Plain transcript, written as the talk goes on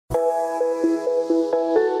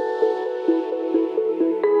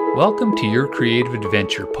Welcome to Your Creative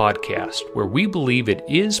Adventure podcast, where we believe it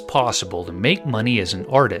is possible to make money as an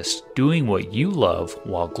artist doing what you love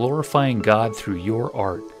while glorifying God through your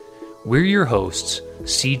art. We're your hosts,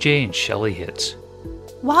 CJ and Shelly Hitz.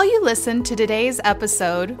 While you listen to today's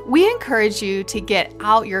episode, we encourage you to get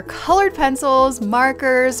out your colored pencils,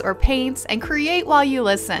 markers, or paints and create while you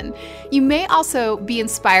listen. You may also be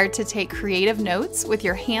inspired to take creative notes with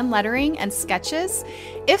your hand lettering and sketches.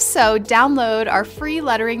 If so, download our free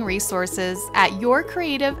lettering resources at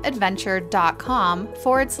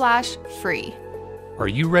yourcreativeadventure.com/free. Are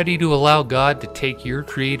you ready to allow God to take your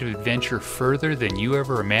creative adventure further than you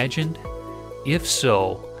ever imagined? If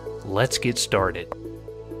so, let's get started.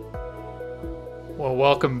 Well,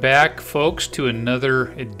 welcome back, folks, to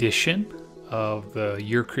another edition of the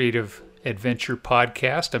Your Creative Adventure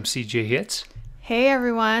podcast. I'm CJ Hitz. Hey,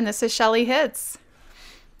 everyone. This is Shelly Hitz.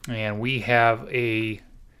 And we have a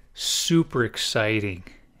super exciting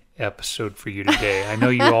episode for you today. I know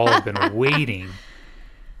you all have been waiting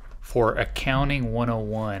for Accounting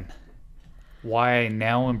 101, why I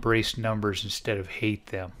now embrace numbers instead of hate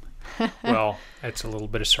them. Well, that's a little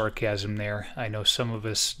bit of sarcasm there. I know some of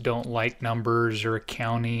us don't like numbers or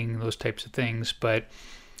accounting, those types of things, but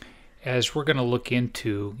as we're going to look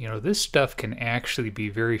into, this stuff can actually be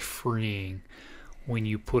very freeing when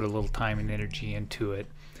you put a little time and energy into it.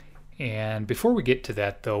 And before we get to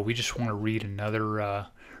that, though, we just want to read another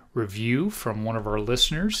review from one of our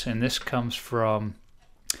listeners, and this comes from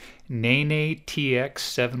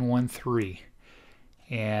NeneTX713.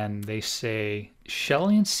 And they say,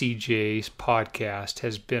 Shelly and CJ's podcast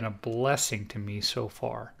has been a blessing to me so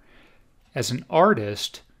far. As an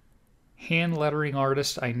artist, hand lettering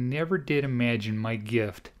artist, I never did imagine my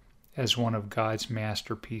gift as one of God's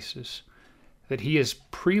masterpieces, that He has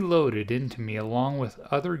preloaded into me along with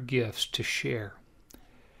other gifts to share.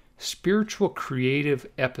 Spiritual Creative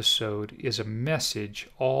Episode is a message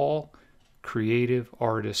all creative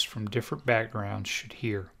artists from different backgrounds should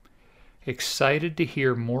hear. Excited to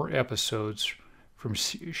hear more episodes from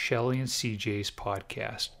Shelly and CJ's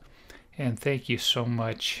podcast. And thank you so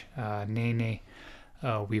much, Nene.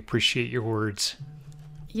 We appreciate your words.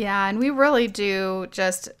 Yeah, and we really do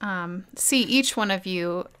just see each one of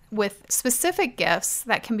you with specific gifts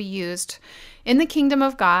that can be used in the kingdom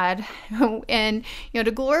of God and,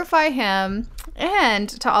 to glorify Him and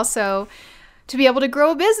to also to be able to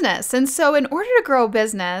grow a business. And so in order to grow a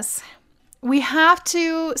business, we have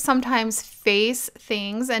to sometimes face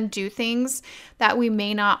things and do things that we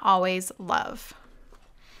may not always love.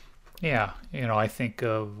 Yeah, I think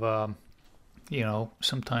of,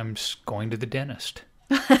 sometimes going to the dentist.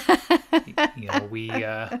 We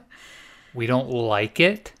don't like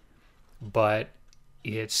it, but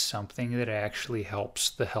it's something that actually helps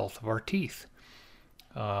the health of our teeth.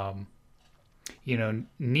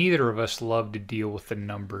 Neither of us love to deal with the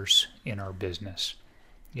numbers in our business.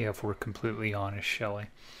 Yeah, if we're completely honest, Shelly.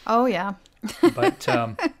 Oh, yeah. But,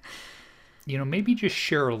 maybe just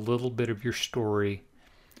share a little bit of your story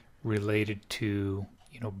related to,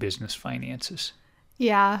 business finances.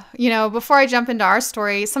 Yeah. Before I jump into our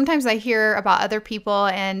story, sometimes I hear about other people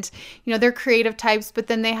and, they're creative types, but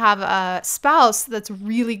then they have a spouse that's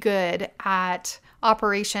really good at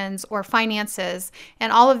operations or finances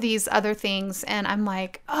and all of these other things. And I'm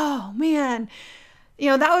like, oh, man.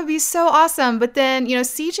 That would be so awesome. But then,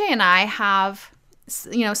 CJ and I have,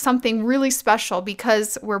 something really special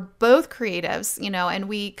because we're both creatives, and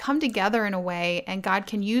we come together in a way and God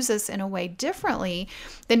can use us in a way differently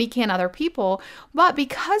than He can other people. But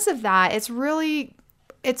because of that, it's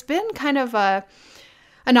been kind of an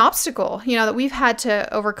obstacle, that we've had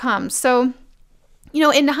to overcome. So,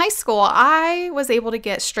 in high school, I was able to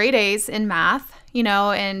get straight A's in math,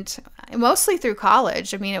 and mostly through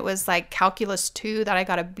college. I mean, it was like Calculus 2 that I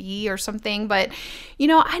got a B or something, but,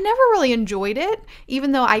 I never really enjoyed it,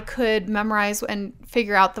 even though I could memorize and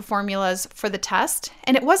figure out the formulas for the test.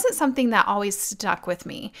 And it wasn't something that always stuck with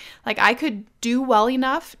me. Like I could do well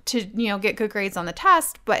enough to, get good grades on the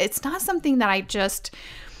test, but it's not something that I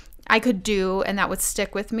could do and that would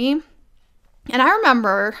stick with me. And I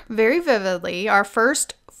remember very vividly our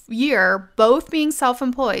first year both being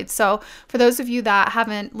self-employed. So for those of you that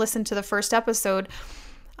haven't listened to the first episode,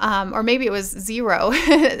 or maybe it was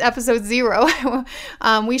episode 0,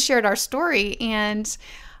 we shared our story, and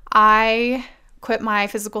I quit my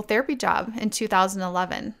physical therapy job in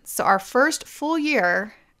 2011. So our first full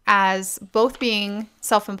year as both being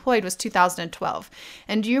self-employed was 2012.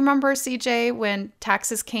 And do you remember, CJ, when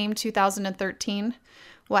taxes came 2013,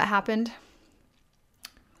 what happened?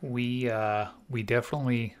 We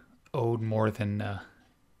definitely owed more than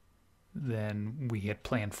than we had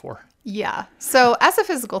planned for. Yeah. So as a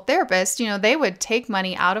physical therapist, they would take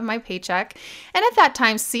money out of my paycheck. And at that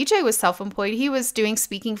time, CJ was self-employed. He was doing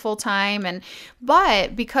speaking full time.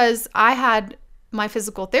 But because I had my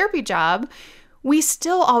physical therapy job, we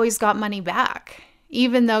still always got money back,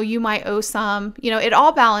 even though you might owe some, it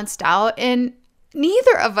all balanced out. And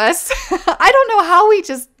neither of us, I don't know how we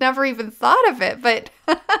just never even thought of it, but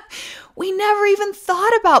we never even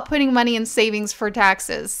thought about putting money in savings for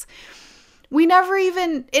taxes.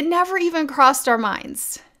 It never even crossed our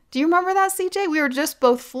minds. Do you remember that, CJ? We were just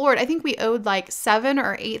both floored. I think we owed like $7,000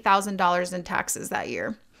 or $8,000 in taxes that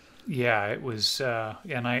year. Yeah, it was,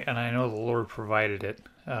 and I know the Lord provided it.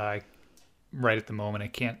 Right at the moment, I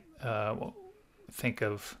can't think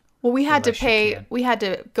of. Well, we had to pay. We had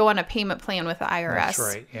to go on a payment plan with the IRS. That's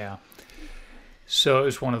right. Yeah. So it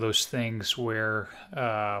was one of those things where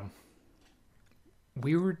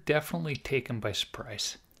we were definitely taken by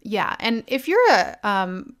surprise. Yeah. And if you're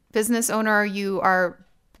a business owner, you are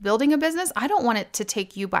building a business, I don't want it to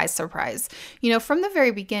take you by surprise. From the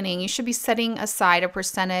very beginning, you should be setting aside a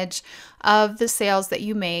percentage of the sales that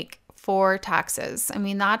you make for taxes. I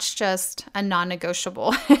mean, that's just a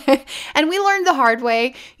non-negotiable. And we learned the hard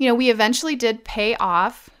way. We eventually did pay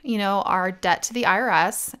off, our debt to the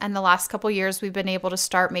IRS. And the last couple of years, we've been able to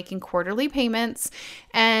start making quarterly payments.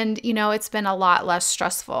 And, it's been a lot less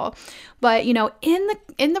stressful. But,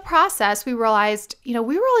 in the process, we realized, we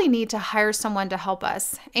really need to hire someone to help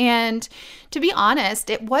us. And to be honest,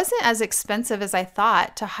 it wasn't as expensive as I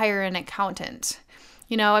thought to hire an accountant.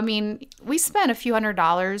 We spent a few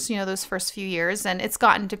 $100s, those first few years, and it's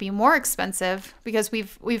gotten to be more expensive because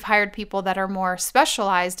we've hired people that are more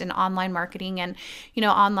specialized in online marketing and,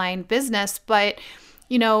 online business, but,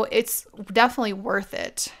 it's definitely worth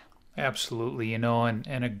it. Absolutely.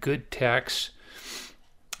 And a good tax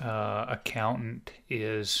accountant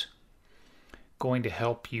is going to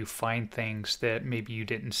help you find things that maybe you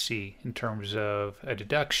didn't see in terms of a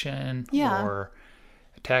deduction or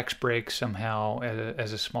tax break somehow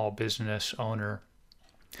as a small business owner.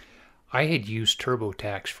 I had used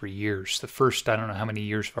TurboTax for years, the first, I don't know how many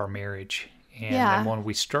years of our marriage. And then when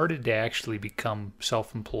we started to actually become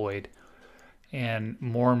self-employed and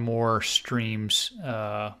more streams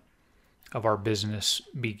of our business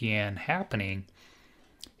began happening,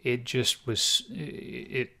 it just was,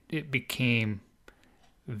 it became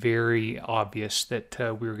very obvious that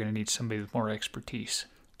we were going to need somebody with more expertise.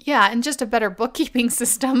 Yeah, and just a better bookkeeping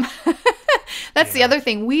system. That's the other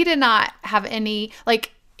thing. We did not have any,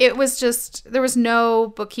 it was just, there was no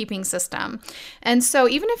bookkeeping system. And so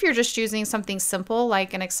even if you're just using something simple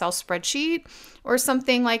like an Excel spreadsheet or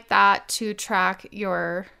something like that to track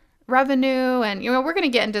your revenue, and, we're going to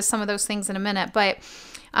get into some of those things in a minute, but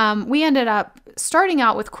we ended up starting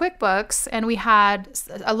out with QuickBooks, and we had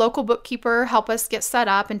a local bookkeeper help us get set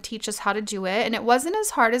up and teach us how to do it. And it wasn't as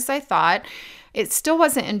hard as I thought. It still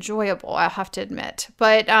wasn't enjoyable, I'll have to admit.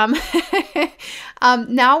 But now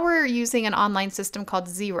we're using an online system called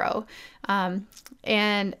Xero, and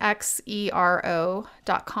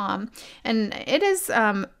Xero.com. And it is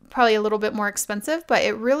probably a little bit more expensive, but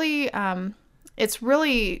it really it's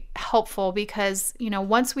really helpful because,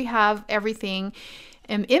 once we have everything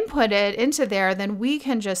inputted into there, then we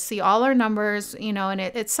can just see all our numbers, and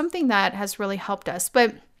it's something that has really helped us.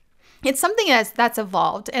 But it's something that's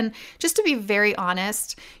evolved. And just to be very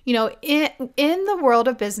honest, in the world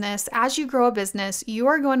of business, as you grow a business, you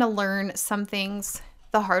are going to learn some things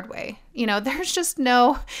the hard way. There's just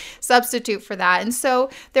no substitute for that. And so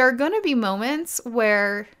there are going to be moments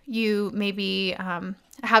where you maybe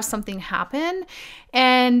have something happen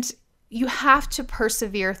and you have to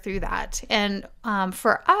persevere through that. And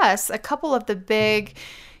for us, a couple of the big,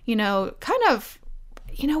 when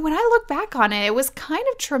I look back on it, it was kind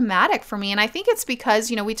of traumatic for me. And I think it's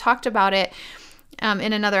because, we talked about it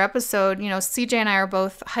in another episode. CJ and I are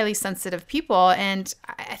both highly sensitive people. And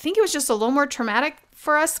I think it was just a little more traumatic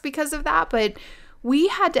for us because of that. But we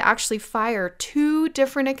had to actually fire 2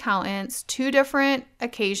 different accountants, 2 different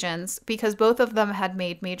occasions, because both of them had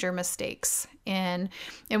made major mistakes. And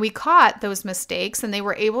we caught those mistakes and they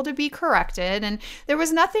were able to be corrected. And there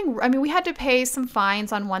was nothing, we had to pay some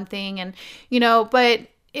fines on one thing and, but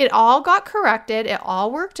it all got corrected. It all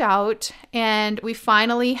worked out. And we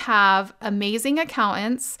finally have amazing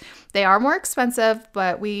accountants. They are more expensive,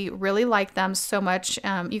 but we really like them so much.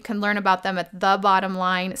 You can learn about them at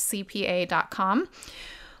thebottomlinecpa.com.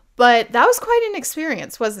 But that was quite an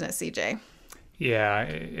experience, wasn't it, CJ? Yeah,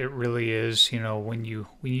 it really is. When you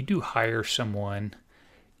do hire someone,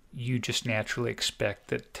 you just naturally expect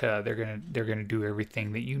that they're gonna do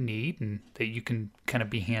everything that you need and that you can kind of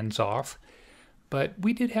be hands off. But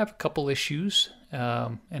we did have a couple issues.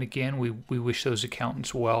 And again, we wish those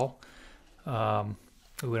accountants well.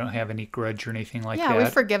 We don't have any grudge or anything like that. Yeah,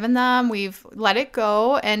 we've forgiven them. We've let it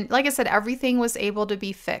go. And like I said, everything was able to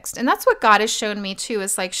be fixed. And that's what God has shown me too,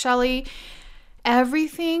 is like, Shelly,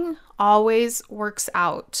 everything always works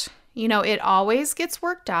out. It always gets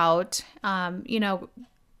worked out.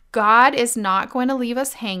 God is not going to leave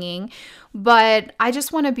us hanging. But I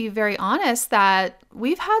just want to be very honest that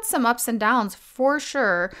we've had some ups and downs for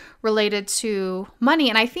sure related to money.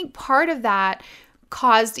 And I think part of that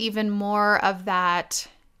caused even more of that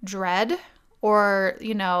dread, or,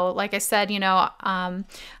 like I said, I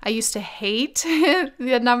used to hate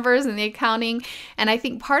the numbers and the accounting. And I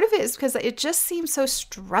think part of it is because it just seems so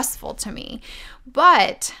stressful to me.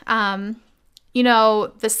 But,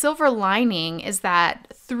 the silver lining is that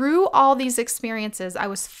through all these experiences, I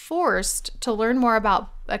was forced to learn more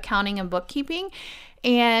about accounting and bookkeeping.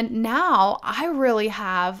 And now I really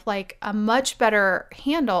have like a much better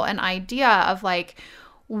handle and idea of like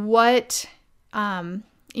what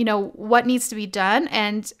needs to be done.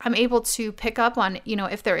 And I'm able to pick up on,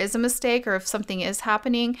 if there is a mistake or if something is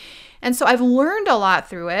happening. And so I've learned a lot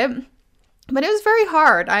through it, but it was very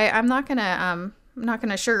hard. I'm not going to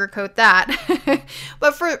sugarcoat that.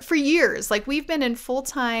 But for years, like we've been in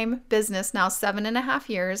full-time business now 7.5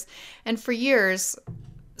 years. And for years,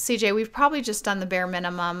 CJ, we've probably just done the bare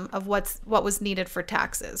minimum of what was needed for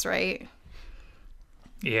taxes, right?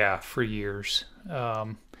 Yeah, for years.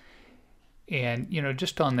 And,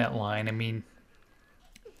 just on that line, I mean,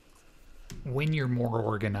 when you're more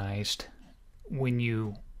organized, when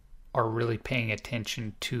you are really paying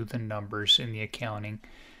attention to the numbers in the accounting,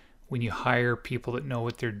 when you hire people that know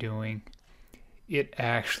what they're doing, it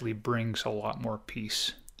actually brings a lot more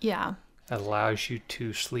peace. Yeah. It allows you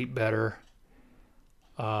to sleep better.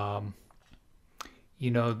 The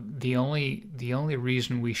only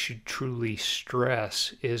reason we should truly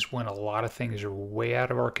stress is when a lot of things are way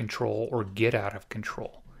out of our control or get out of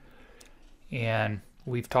control. And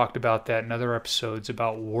we've talked about that in other episodes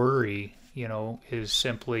about worry, is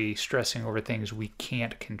simply stressing over things we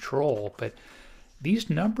can't control. But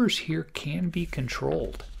these numbers here can be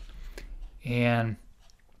controlled. And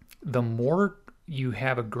the more you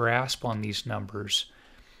have a grasp on these numbers,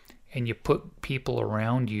 and you put people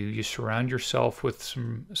around you, you surround yourself with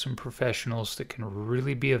some professionals that can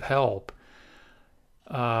really be of help,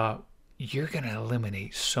 you're going to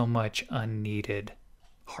eliminate so much unneeded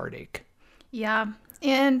heartache. Yeah.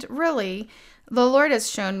 And really, the Lord has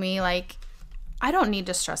shown me, like, I don't need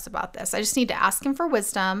to stress about this. I just need to ask him for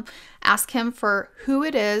wisdom, ask him for who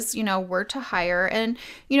it is, where to hire. And,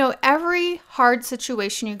 every hard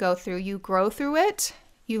situation you go through, you grow through it.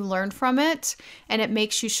 You learn from it, and it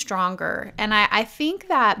makes you stronger. And I think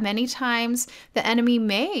that many times the enemy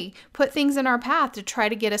may put things in our path to try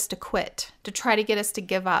to get us to quit, to try to get us to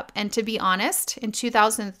give up. And to be honest, in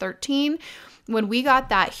 2013, when we got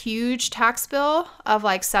that huge tax bill of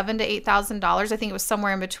like $7,000 to $8,000, I think it was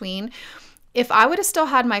somewhere in between, if I would have still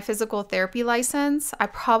had my physical therapy license, I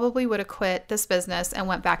probably would have quit this business and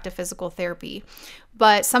went back to physical therapy.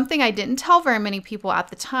 But something I didn't tell very many people at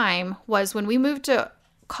the time was when we moved to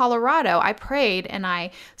Colorado, I prayed and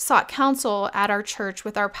I sought counsel at our church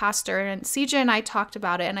with our pastor, and CJ and I talked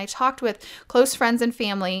about it, and I talked with close friends and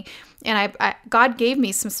family, and God gave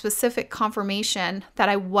me some specific confirmation that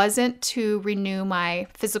I wasn't to renew my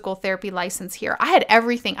physical therapy license here. I had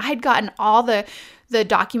everything. I had gotten all the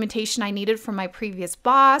documentation I needed from my previous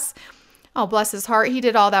boss. Oh, bless his heart. He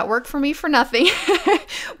did all that work for me for nothing.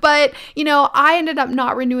 But, I ended up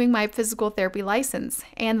not renewing my physical therapy license,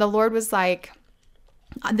 and the Lord was like,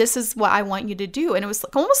 this is what I want you to do. And it was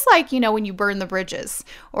almost like, when you burn the bridges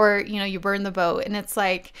or, you burn the boat, and it's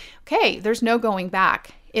like, okay, there's no going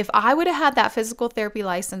back. If I would have had that physical therapy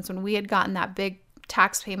license when we had gotten that big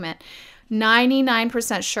tax payment,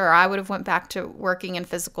 99% sure I would have went back to working in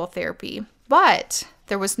physical therapy. But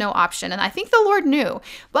there was no option. And I think the Lord knew.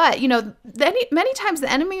 But, many times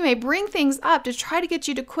the enemy may bring things up to try to get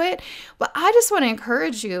you to quit. But I just want to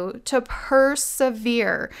encourage you to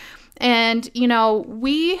persevere. And,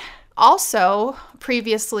 we also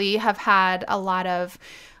previously have had a lot of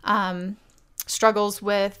struggles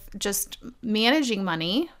with just managing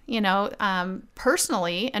money,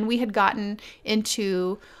 personally. And we had gotten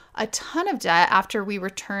into a ton of debt after we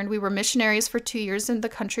returned. We were missionaries for 2 years in the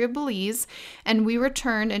country of Belize, and we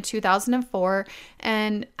returned in 2004.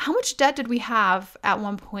 And how much debt did we have at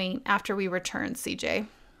one point after we returned, CJ?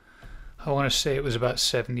 I want to say it was about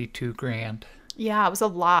 $72,000. Yeah, it was a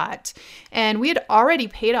lot. And we had already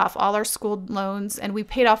paid off all our school loans and we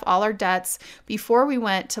paid off all our debts before we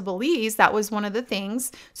went to Belize. That was one of the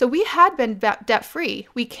things. So we had been debt free.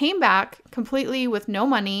 We came back completely with no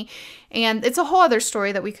money. And it's a whole other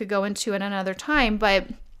story that we could go into at another time. But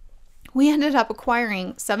we ended up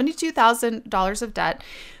acquiring $72,000 of debt.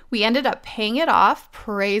 We ended up paying it off.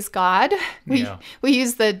 Praise God. We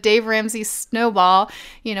used the Dave Ramsey snowball,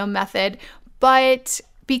 method. But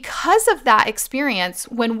because of that experience,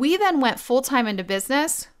 when we then went full-time into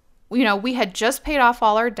business, we had just paid off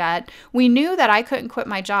all our debt. We knew that I couldn't quit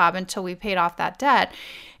my job until we paid off that debt.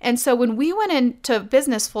 And so when we went into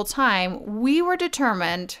business full-time, we were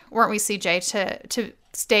determined, weren't we, CJ, to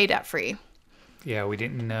stay debt-free. Yeah, we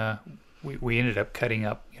didn't, we ended up cutting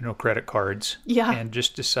up, credit cards. Yeah. And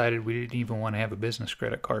just decided we didn't even want to have a business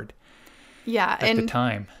credit card. Yeah. At the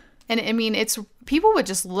time. And I mean, people would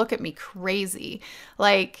just look at me crazy.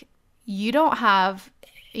 Like, you don't have,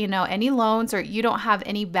 any loans, or you don't have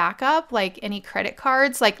any backup, like any credit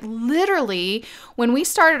cards. Like, literally, when we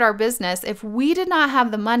started our business, if we did not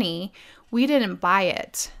have the money, we didn't buy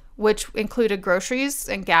it, which included groceries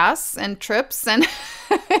and gas and trips and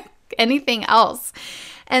anything else.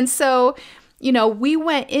 And so, we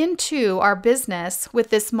went into our business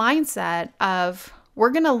with this mindset of, we're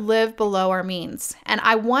going to live below our means. And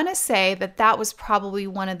I want to say that that was probably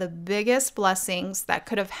one of the biggest blessings that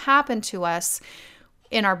could have happened to us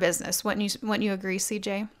in our business. Wouldn't you agree,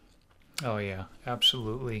 CJ? Oh, yeah,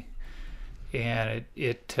 absolutely. And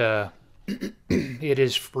it it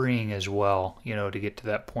is freeing as well, to get to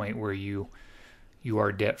that point where you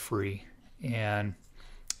are debt free, and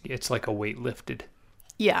it's like a weight lifted.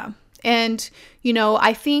 Yeah. And,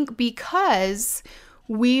 I think because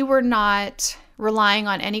we were not relying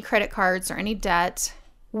on any credit cards or any debt,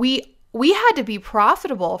 we had to be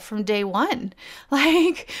profitable from day one.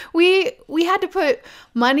 Like, we had to put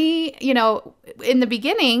money, in the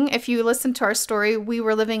beginning, if you listen to our story, we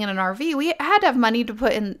were living in an RV. We had to have money to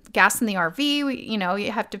put in gas in the RV.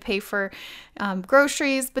 You have to pay for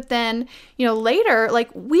groceries. But then, later, like,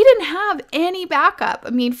 we didn't have any backup. I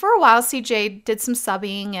mean, for a while, CJ did some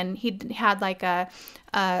subbing, and he had like a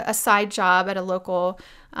side job at a local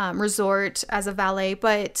resort as a valet,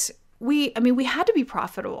 but we had to be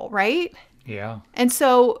profitable, right? Yeah. And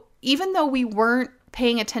so even though we weren't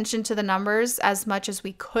paying attention to the numbers as much as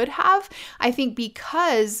we could have, I think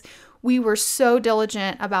because we were so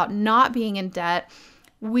diligent about not being in debt,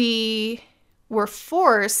 we were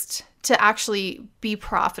forced to actually be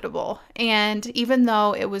profitable. And even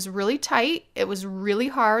though it was really tight, it was really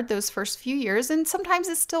hard those first few years, and sometimes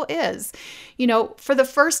it still is. For the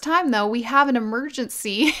first time, though, we have an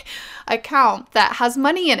emergency account that has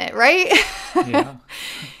money in it, right? Yeah.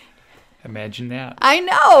 Imagine that. I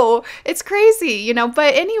know. It's crazy,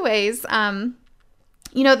 but anyways,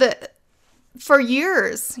 for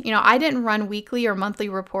years, I didn't run weekly or monthly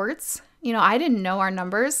reports. I didn't know our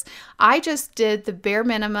numbers. I just did the bare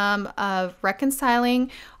minimum of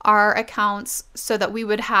reconciling our accounts so that we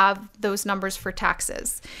would have those numbers for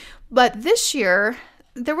taxes. But this year,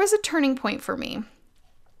 there was a turning point for me.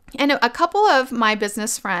 And a couple of my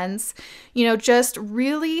business friends, just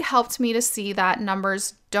really helped me to see that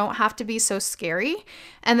numbers don't have to be so scary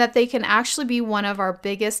and that they can actually be one of our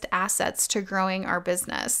biggest assets to growing our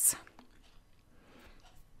business.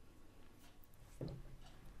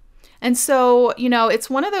 And so, it's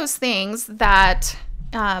one of those things that,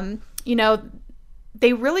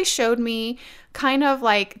 they really showed me kind of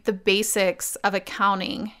like the basics of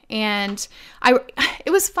accounting. And it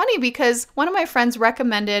was funny because one of my friends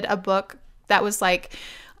recommended a book that was like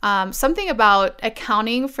something about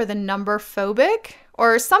accounting for the number phobic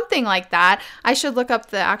or something like that. I should look up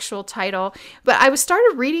the actual title. But I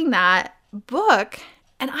started reading that book,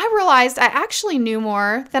 and I realized I actually knew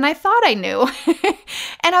more than I thought I knew.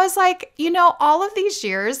 And I was like, all of these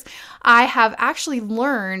years, I have actually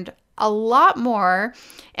learned a lot more.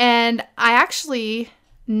 And I actually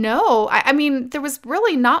know, there was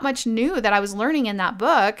really not much new that I was learning in that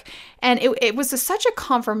book. And it was such a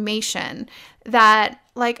confirmation that,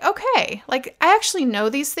 like, okay, like, I actually know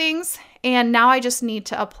these things. And now I just need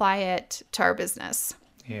to apply it to our business.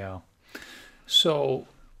 Yeah. So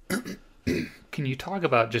can you talk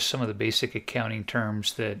about just some of the basic accounting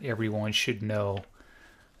terms that everyone should know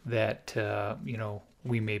that,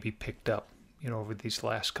 we maybe picked up, over these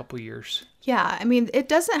last couple of years? Yeah, it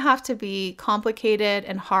doesn't have to be complicated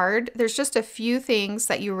and hard. There's just a few things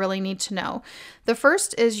that you really need to know. The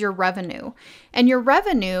first is your revenue. And your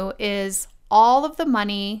revenue is all of the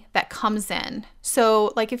money that comes in.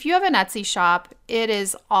 So like if you have an Etsy shop, it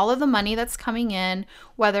is all of the money that's coming in,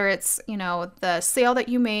 whether it's, the sale that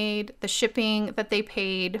you made, the shipping that they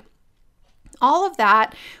paid, all of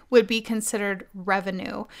that would be considered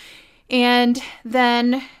revenue. And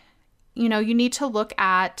then, you need to look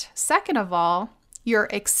at, second of all, your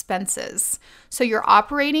expenses. So your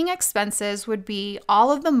operating expenses would be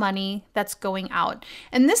all of the money that's going out.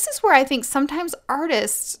 And this is where I think sometimes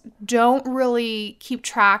artists don't really keep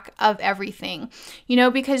track of everything,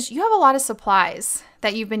 because you have a lot of supplies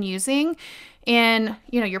that you've been using, and,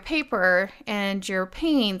 your paper and your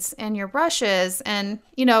paints and your brushes and,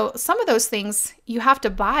 some of those things you have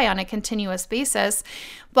to buy on a continuous basis,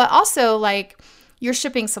 but also like your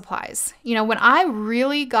shipping supplies. When I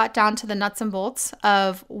really got down to the nuts and bolts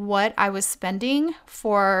of what I was spending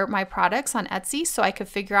for my products on Etsy so I could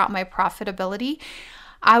figure out my profitability,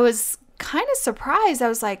 I was kind of surprised. I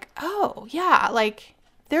was like, oh yeah, like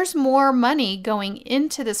there's more money going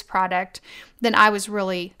into this product than I was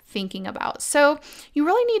really thinking about. So you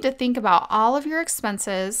really need to think about all of your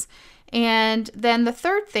expenses. And then the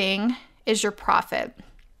third thing is your profit.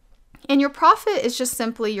 And your profit is just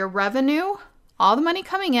simply your revenue, all the money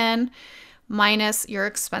coming in, minus your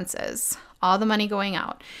expenses, all the money going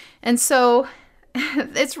out. And so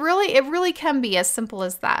it really can be as simple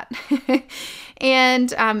as that.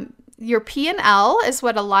 And your P&L is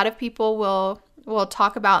what a lot of people will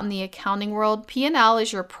talk about in the accounting world. P&L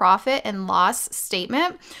is your profit and loss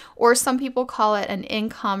statement, or some people call it an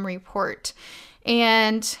income report.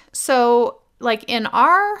 And so like in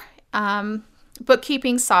our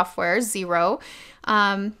bookkeeping software, Xero,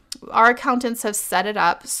 our accountants have set it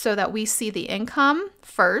up so that we see the income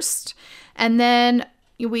first, and then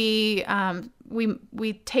we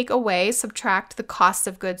subtract the cost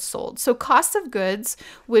of goods sold. So cost of goods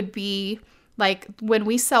would be like when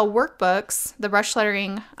we sell workbooks, the brush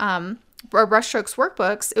lettering or brushstrokes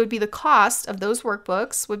workbooks, it would be the cost of those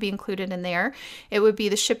workbooks would be included in there. It would be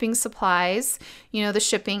the shipping supplies, the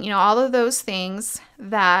shipping, all of those things.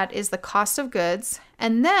 That is the cost of goods.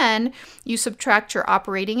 And then you subtract your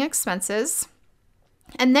operating expenses.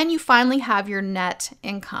 And then you finally have your net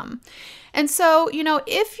income. And so,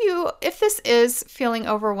 if this is feeling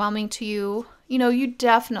overwhelming to you, you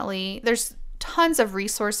definitely, there's tons of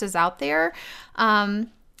resources out there,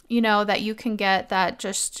 that you can get that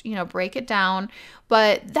just, break it down.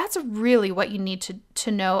 But that's really what you need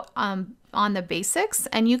to know on the basics.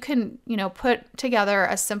 And you can, put together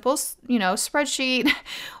a simple, spreadsheet,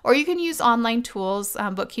 or you can use online tools,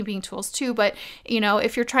 bookkeeping tools too. But,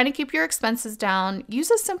 if you're trying to keep your expenses down,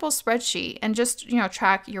 use a simple spreadsheet and just,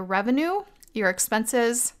 track your revenue, your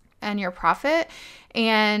expenses, and your profit.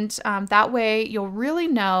 And that way you'll really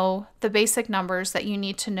know the basic numbers that you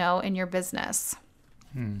need to know in your business.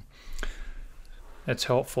 That's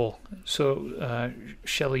helpful. So,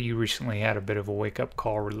 Shelley, you recently had a bit of a wake-up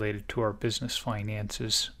call related to our business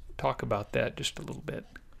finances. Talk about that just a little bit.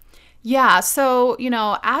 Yeah. So,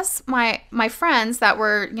 as my friends that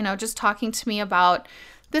were, just talking to me about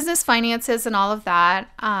business finances and all of that,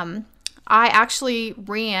 I actually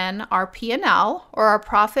ran our P&L, or our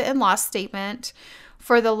profit and loss statement,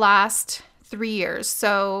 for the last 3 years.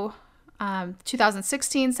 So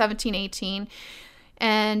 2016, 17, 18.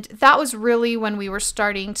 And that was really when we were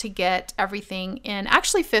starting to get everything in,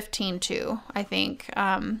 actually 15 too, I think.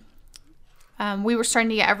 We were starting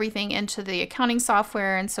to get everything into the accounting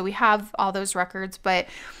software. And so we have all those records. But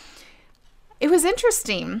it was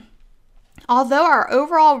interesting. Although our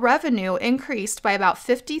overall revenue increased by about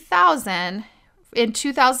 $50,000 in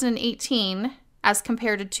 2018 as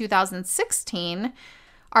compared to 2016,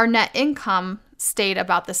 our net income stayed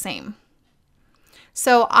about the same.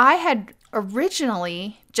 So I had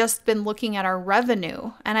originally just been looking at our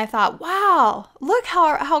revenue, and I thought, wow, look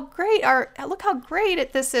how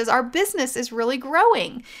great this is. Our business is really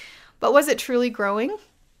growing. But was it truly growing?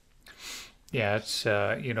 Yeah, it's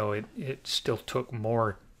it still took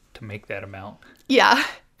more to make that amount. Yeah,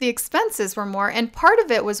 the expenses were more, and part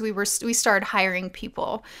of it was we started hiring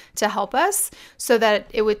people to help us so that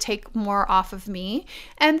it would take more off of me.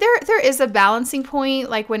 And there is a balancing point,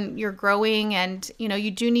 like when you're growing and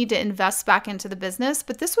you do need to invest back into the business.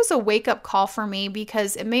 But this was a wake-up call for me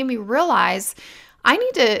because it made me realize I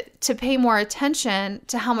need to pay more attention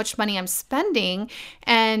to how much money I'm spending,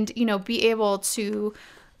 and be able to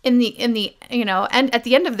and at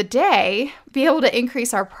the end of the day, be able to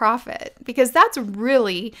increase our profit, because that's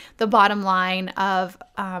really the bottom line of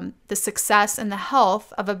the success and the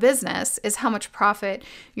health of a business, is how much profit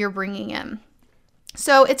you're bringing in.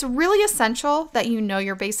 So it's really essential that you know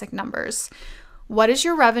your basic numbers. What is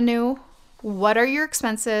your revenue? What are your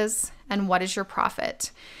expenses? and what is your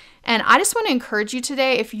profit? And I just want to encourage you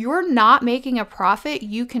today, if you're not making a profit,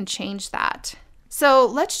 you can change that. So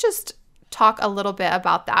let's just talk a little bit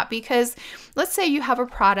about that, because let's say you have a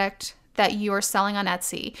product that you are selling on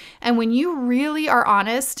Etsy. And when you really are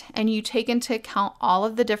honest and you take into account all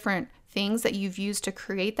of the different things that you've used to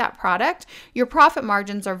create that product, your profit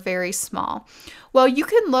margins are very small. Well, you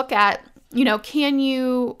can look at, can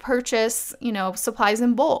you purchase, supplies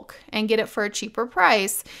in bulk and get it for a cheaper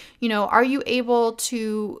price? Are you able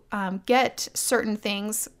to get certain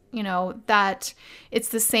things, that it's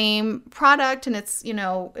the same product and it's,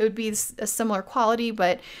 it would be a similar quality,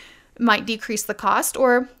 but might decrease the cost?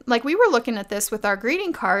 Or like we were looking at this with our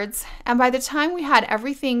greeting cards, and by the time we had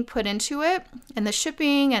everything put into it and the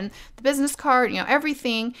shipping and the business card,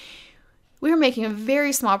 everything, we were making a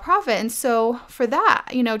very small profit. And so for that,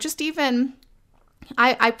 just even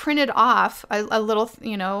I printed off a little,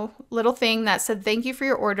 little thing that said, thank you for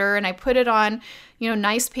your order. And I put it on,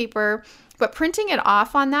 nice paper, but printing it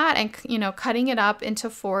off on that and, cutting it up into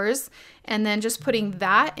 4s and then just putting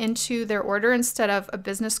that into their order instead of a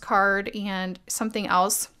business card and something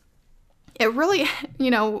else, it really,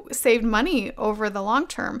 saved money over the long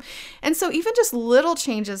term. And so even just little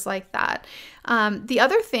changes like that. The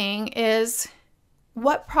other thing is,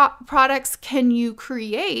 what products can you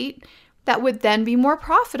create that would then be more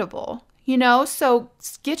profitable? So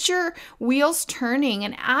get your wheels turning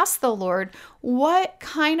and ask the Lord, what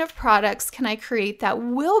kind of products can I create that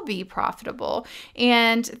will be profitable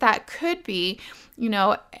and that could be,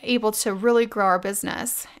 able to really grow our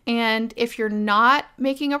business? And if you're not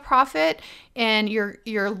making a profit and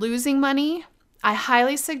you're losing money, I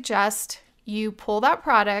highly suggest you pull that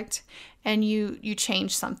product and you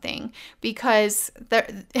change something, because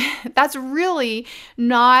that's really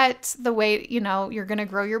not the way, you're going to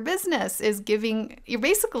grow your business, is you're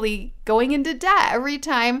basically going into debt every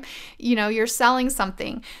time, you're selling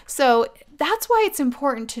something. So that's why it's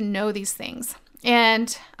important to know these things.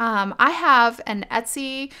 And I have an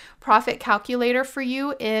Etsy profit calculator for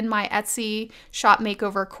you in my Etsy shop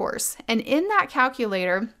makeover course. And in that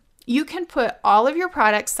calculator, you can put all of your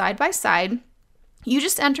products side by side. You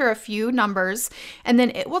just enter a few numbers and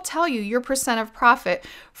then it will tell you your percent of profit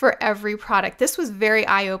for every product. This was very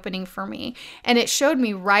eye-opening for me, and it showed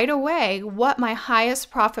me right away what my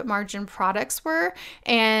highest profit margin products were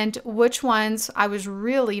and which ones I was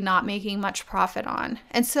really not making much profit on.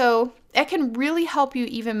 And so it can really help you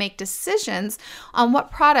even make decisions on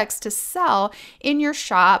what products to sell in your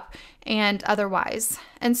shop and otherwise.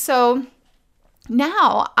 And so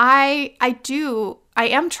now I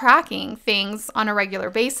am tracking things on a regular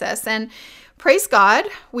basis, and praise God,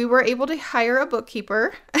 we were able to hire a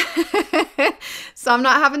bookkeeper. So I'm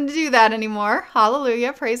not having to do that anymore.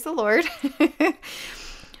 Hallelujah. Praise the Lord.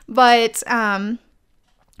 But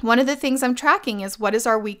one of the things I'm tracking is, what is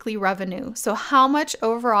our weekly revenue? So how much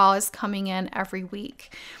overall is coming in every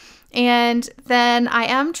week? And then I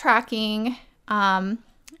am tracking our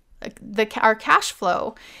cash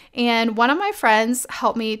flow. And one of my friends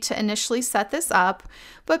helped me to initially set this up.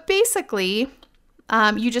 But basically,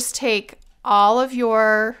 you just take all of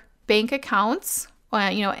your bank accounts,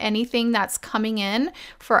 anything that's coming in.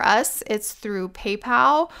 For us, it's through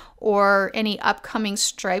PayPal or any upcoming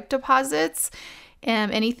Stripe deposits,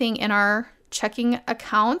 anything in our checking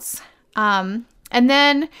accounts. And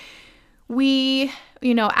then we,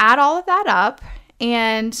 add all of that up.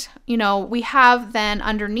 And, we have then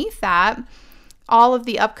underneath that all of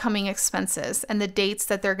the upcoming expenses and the dates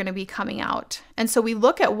that they're going to be coming out. And so we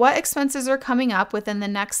look at what expenses are coming up within the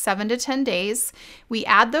next 7 to 10 days. We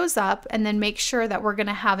add those up and then make sure that we're going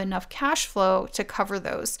to have enough cash flow to cover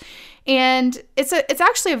those. And it's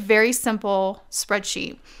actually a very simple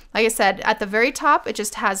spreadsheet. Like I said, at the very top, it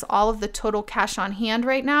just has all of the total cash on hand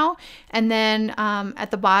right now. And then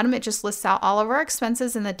at the bottom, it just lists out all of our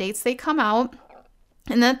expenses and the dates they come out.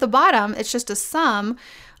 And then at the bottom, it's just a sum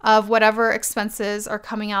of whatever expenses are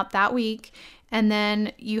coming out that week. And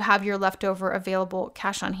then you have your leftover available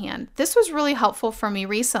cash on hand. This was really helpful for me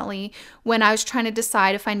recently when I was trying to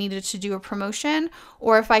decide if I needed to do a promotion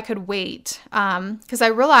or if I could wait. Because I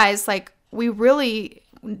realized we really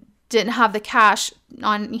didn't have the cash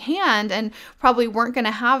on hand and probably weren't going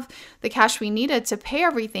to have the cash we needed to pay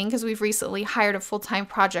everything, because we've recently hired a full-time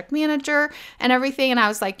project manager and everything. And I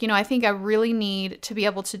was like, I think I really need to be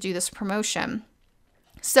able to do this promotion.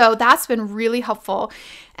 So that's been really helpful.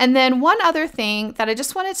 And then one other thing that I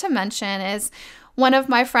just wanted to mention is one of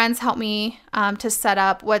my friends helped me to set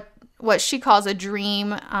up what she calls a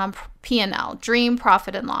dream P&L, dream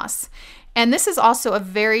profit and loss. And this is also a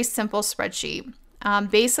very simple spreadsheet.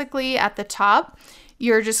 Basically, at the top,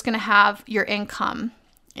 you're just going to have your income.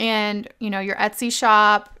 and, your Etsy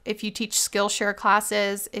shop, if you teach Skillshare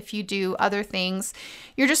classes, if you do other things,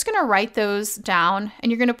 you're just going to write those down,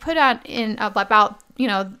 and you're going to put out in about,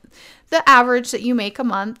 the average that you make a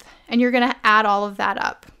month, and you're going to add all of that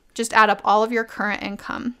up. Just add up all of your current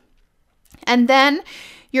income. And then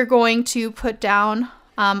you're going to put down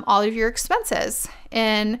all of your expenses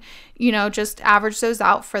and, just average those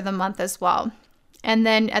out for the month as well. And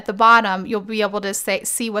then at the bottom, you'll be able to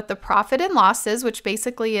see what the profit and loss is, which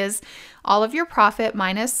basically is all of your profit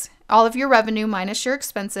minus all of your revenue minus your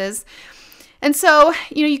expenses. And so,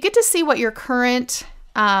 you get to see what your current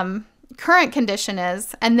condition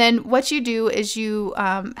is. And then what you do is you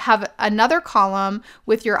have another column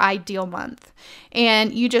with your ideal month.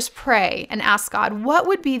 And you just pray and ask God, what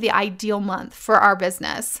would be the ideal month for our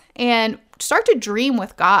business? And start to dream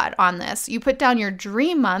with God on this. You put down your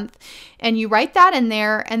dream month and you write that in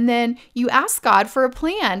there, and then you ask God for a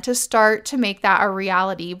plan to start to make that a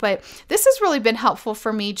reality. But this has really been helpful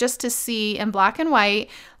for me just to see in black and white,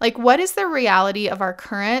 like, what is the reality of our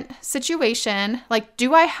current situation? Like,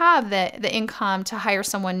 do I have the income to hire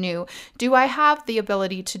someone new? Do I have the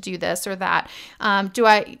ability to do this or that?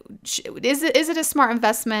 Is it a smart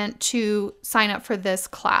investment to sign up for this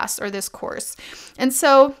class or this course? And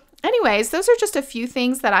so anyways, those are just a few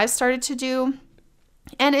things that I've started to do.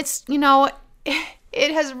 And it's,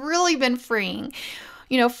 it has really been freeing.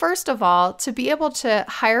 First of all, to be able to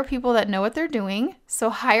hire people that know what they're doing. So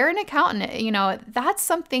hire an accountant, that's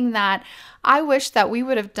something that I wish that we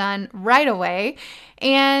would have done right away.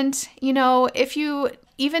 And, if you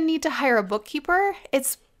even need to hire a bookkeeper,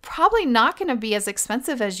 it's probably not going to be as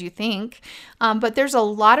expensive as you think. But there's a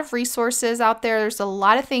lot of resources out there. There's a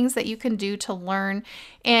lot of things that you can do to learn.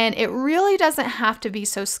 And it really doesn't have to be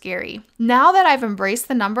so scary. Now that I've embraced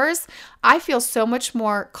the numbers, I feel so much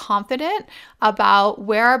more confident about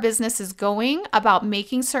where our business is going, about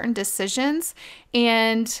making certain decisions.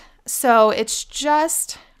 And so it's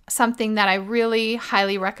just something that I really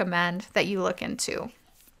highly recommend that you look into.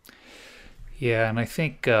 Yeah, and I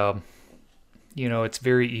think it's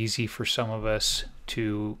very easy for some of us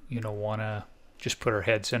to, want to just put our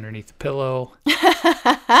heads underneath the pillow.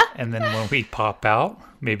 And then when we pop out,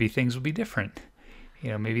 maybe things will be different.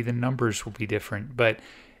 Maybe the numbers will be different. But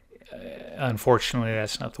unfortunately,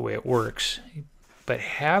 that's not the way it works. But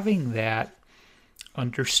having that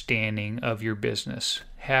understanding of your business,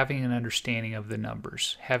 having an understanding of the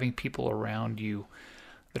numbers, having people around you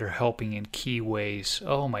that are helping in key ways,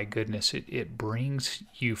 oh my goodness, it brings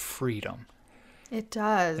you freedom. It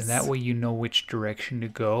does. And that way you know which direction to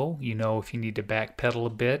go. If you need to backpedal a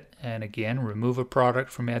bit, and again, remove a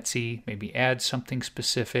product from Etsy, maybe add something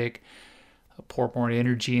specific, pour more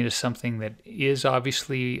energy into something that is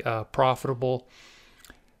obviously profitable.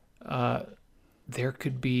 There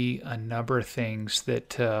could be a number of things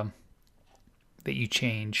that you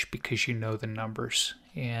change because you know the numbers.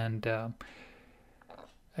 And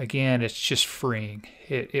again, it's just freeing.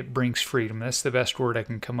 It brings freedom. That's the best word I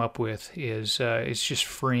can come up with. Is it's just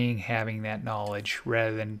freeing having that knowledge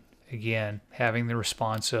rather than, again, having the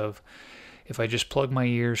response of, if I just plug my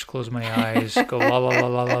ears, close my eyes, go la la la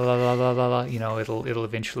la la la la la la, it'll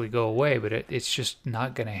eventually go away. But it's just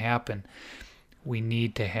not going to happen. We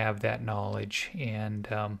need to have that knowledge and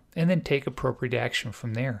then take appropriate action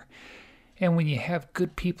from there. And when you have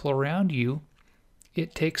good people around you,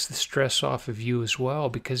 it takes the stress off of you as well,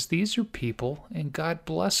 because these are people, and God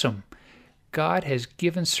bless them. God has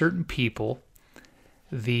given certain people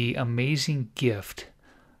the amazing gift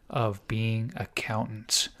of being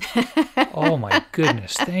accountants. Oh my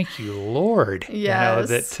goodness, thank you, Lord.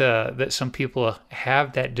 Yes. That some people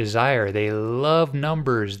have that desire. They love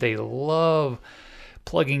numbers. They love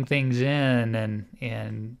plugging things in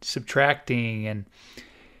and subtracting and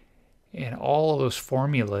all of those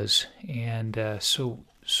formulas. And so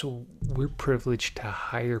we're privileged to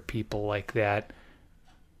hire people like that.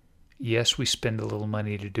 Yes, we spend a little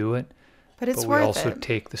money to do it, but it's we worth also it.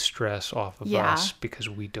 take the stress off of us because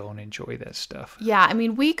we don't enjoy that stuff. Yeah, I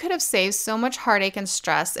mean, we could have saved so much heartache and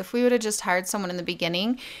stress if we would have just hired someone in the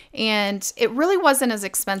beginning, and it really wasn't as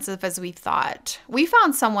expensive as we thought. We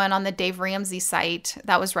found someone on the Dave Ramsey site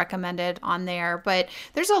that was recommended on there, but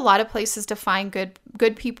there's a lot of places to find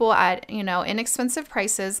good people at, inexpensive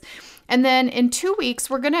prices. And then in 2 weeks,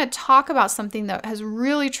 we're going to talk about something that has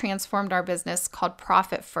really transformed our business called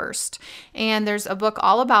Profit First. And there's a book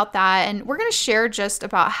all about that. And we're going to share just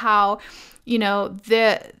about how,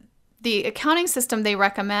 the accounting system they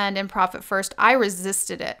recommend in Profit First, I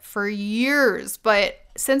resisted it for years. But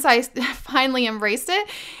since I finally embraced it,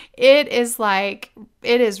 it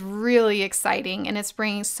is really exciting, and it's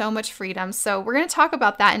bringing so much freedom. So we're going to talk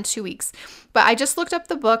about that in 2 weeks. But I just looked up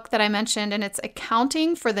the book that I mentioned, and it's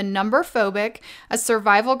Accounting for the Number Phobic, a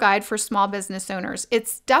survival guide for small business owners.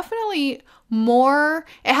 It's definitely it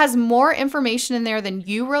has more information in there than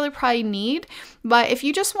you really probably need. But if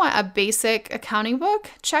you just want a basic accounting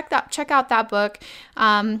book, check out that book.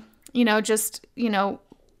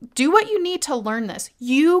 Do what you need to learn this.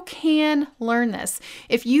 You can learn this.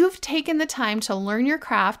 If you've taken the time to learn your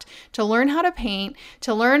craft, to learn how to paint,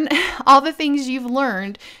 to learn all the things you've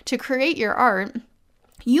learned to create your art,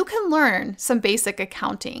 you can learn some basic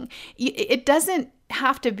accounting. It doesn't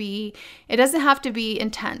have to be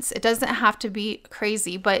intense. It doesn't have to be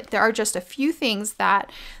crazy, but there are just a few things that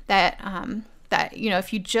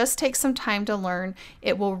if you just take some time to learn,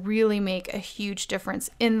 it will really make a huge difference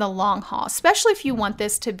in the long haul, especially if you want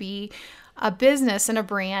this to be a business and a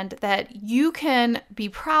brand that you can be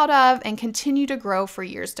proud of and continue to grow for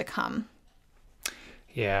years to come.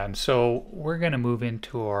 Yeah, and so we're going to move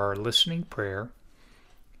into our listening prayer,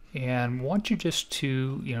 and want you just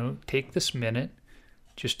to, take this minute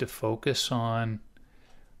just to focus on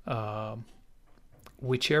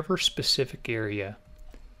whichever specific area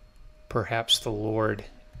perhaps the Lord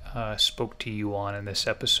spoke to you on in this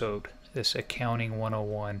episode, this Accounting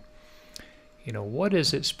 101. What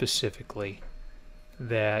is it specifically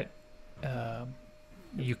that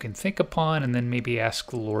you can think upon, and then maybe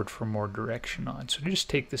ask the Lord for more direction on? So just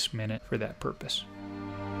take this minute for that purpose.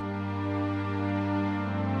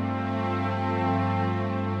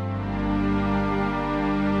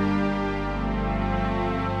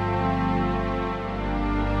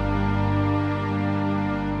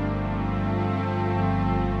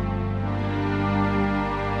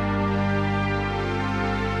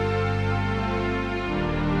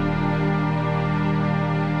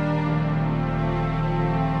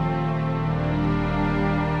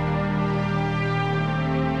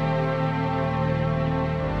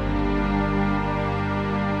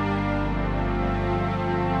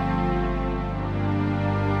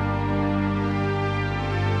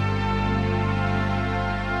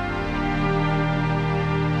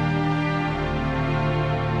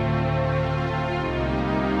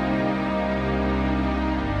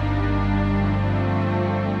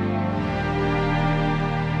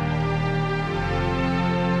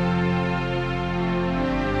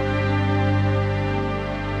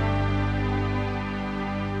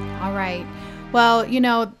 Well,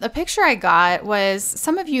 the picture I got was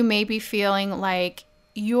some of you may be feeling like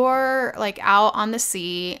you're like out on the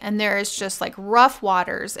sea and there is just like rough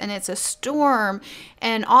waters and it's a storm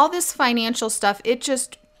and all this financial stuff. It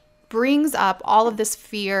just brings up all of this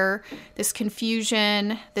fear, this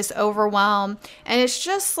confusion, this overwhelm. And it's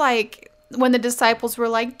just like when the disciples were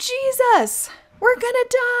like, Jesus, we're going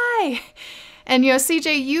to die. And,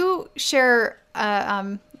 CJ, you share,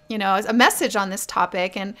 a message on this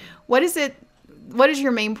topic. And what is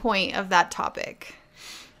your main point of that topic?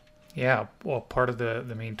 Yeah, well, part of the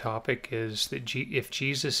main topic is that if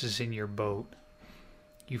Jesus is in your boat,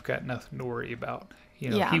 you've got nothing to worry about.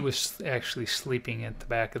 He was actually sleeping at the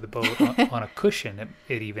back of the boat on a cushion,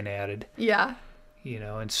 it even added. Yeah.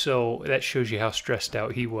 And so that shows you how stressed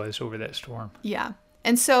out he was over that storm. Yeah.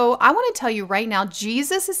 And so I want to tell you right now,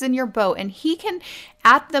 Jesus is in your boat, and he can,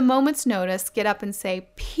 at the moment's notice, get up and say,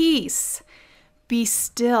 peace, be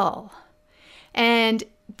still, and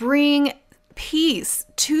bring peace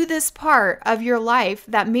to this part of your life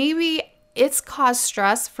that maybe it's caused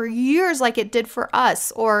stress for years like it did for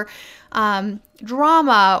us, or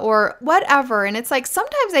drama or whatever. And it's like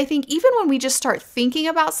sometimes I think even when we just start thinking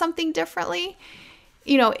about something differently,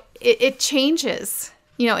 it changes.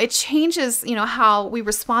 It changes, how we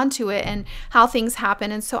respond to it and how things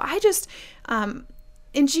happen. And so I just,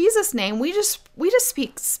 in Jesus' name, we just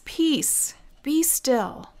speak peace, be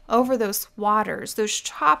still over those waters, those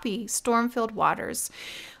choppy, storm-filled waters.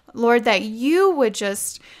 Lord, that you would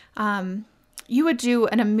just, you would do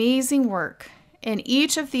an amazing work in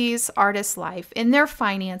each of these artists' life, in their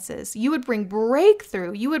finances. You would bring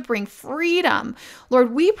breakthrough. You would bring freedom.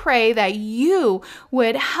 Lord, we pray that you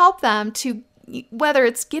would help them to, whether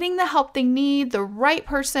it's getting the help they need, the right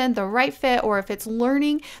person, the right fit, or if it's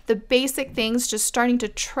learning the basic things, just starting to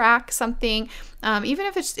track something, even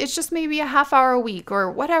if it's just maybe a half hour a week or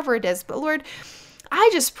whatever it is. But Lord, I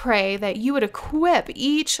just pray that you would equip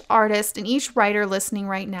each artist and each writer listening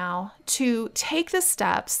right now to take the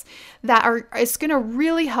steps that it's going to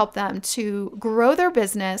really help them to grow their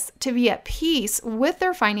business, to be at peace with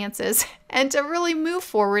their finances, and to really move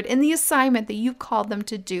forward in the assignment that you've called them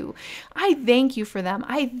to do. I thank you for them.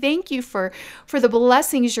 I thank you for the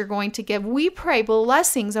blessings you're going to give. We pray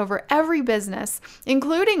blessings over every business,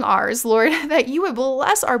 including ours, Lord, that you would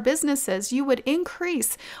bless our businesses. You would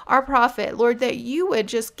increase our profit, Lord, that you would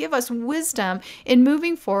just give us wisdom in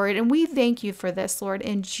moving forward. And we thank you for this, Lord,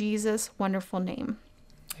 in Jesus' wonderful name.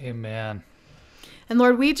 Amen. And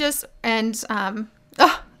Lord,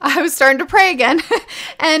 I was starting to pray again.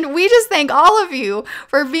 And we just thank all of you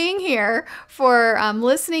for being here, for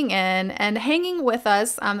listening in and hanging with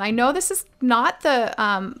us. I know this is not the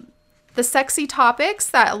sexy topics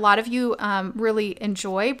that a lot of you really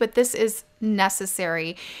enjoy, but this is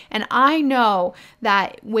necessary. And I know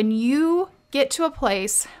that when you get to a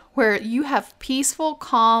place where you have peaceful,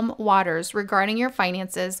 calm waters regarding your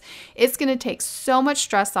finances, it's going to take so much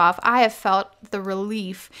stress off. I have felt the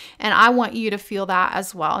relief, and I want you to feel that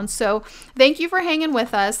as well. And so thank you for hanging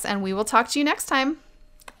with us, and we will talk to you next time.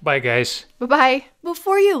 Bye, guys. Bye-bye.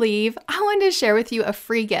 Before you leave, I wanted to share with you a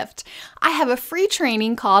free gift. I have a free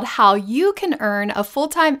training called How You Can Earn a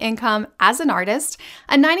Full-Time Income as an Artist,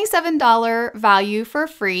 a $97 value for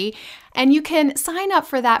free. And you can sign up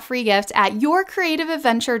for that free gift at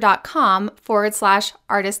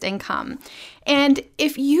yourcreativeadventure.com/artist income. And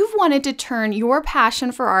if you've wanted to turn your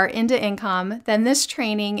passion for art into income, then this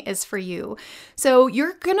training is for you. So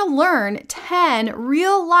you're going to learn 10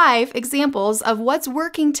 real life examples of what's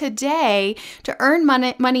working today to earn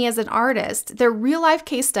money as an artist. They're real life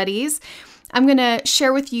case studies. I'm going to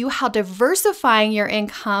share with you how diversifying your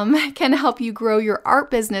income can help you grow your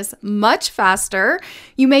art business much faster.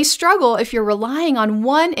 You may struggle if you're relying on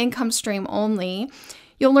one income stream only.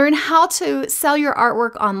 You'll learn how to sell your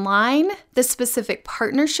artwork online, the specific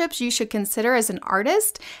partnerships you should consider as an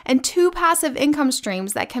artist, and 2 passive income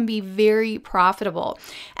streams that can be very profitable.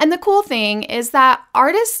 And the cool thing is that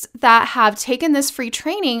artists that have taken this free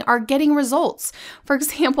training are getting results. For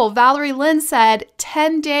example, Valerie Lynn said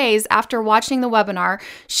 10 days after watching the webinar,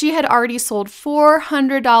 she had already sold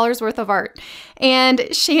 $400 worth of art.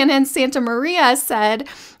 And Shannon Santa Maria said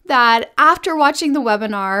that after watching the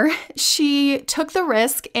webinar, she took the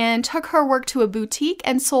risk and took her work to a boutique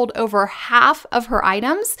and sold over half of her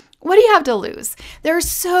items. What do you have to lose? There are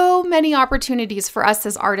so many opportunities for us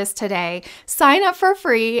as artists today. Sign up for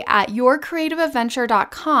free at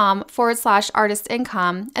yourcreativeadventure.com/artist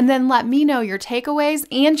income, and then let me know your takeaways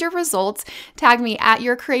and your results. Tag me at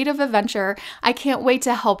Your Creative Adventure. I can't wait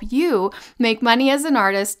to help you make money as an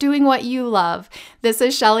artist doing what you love. This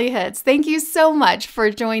is Shelly Hitz. Thank you so much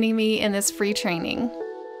for joining me in this free training.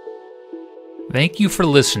 Thank you for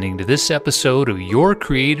listening to this episode of Your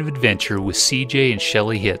Creative Adventure with CJ and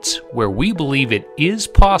Shelly Hitz, where we believe it is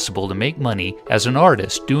possible to make money as an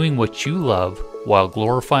artist doing what you love while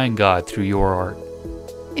glorifying God through your art.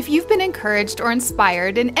 If you've been encouraged or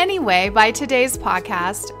inspired in any way by today's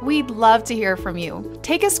podcast, we'd love to hear from you.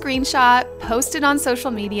 Take a screenshot, post it on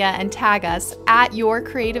social media, and tag us at Your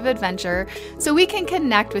Creative Adventure so we can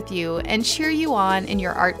connect with you and cheer you on in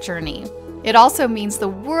your art journey. It also means the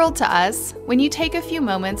world to us when you take a few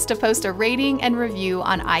moments to post a rating and review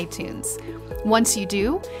on iTunes. Once you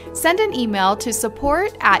do, send an email to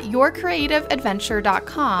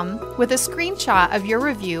support@yourcreativeadventure.com with a screenshot of your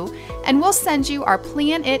review, and we'll send you our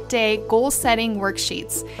Plan It Day goal-setting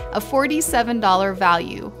worksheets, a $47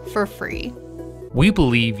 value, for free. We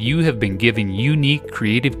believe you have been given unique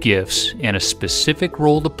creative gifts and a specific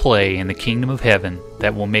role to play in the kingdom of heaven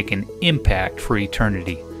that will make an impact for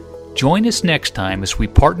eternity. Join us next time as we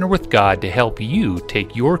partner with God to help you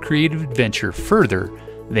take your creative adventure further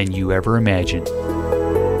than you ever imagined.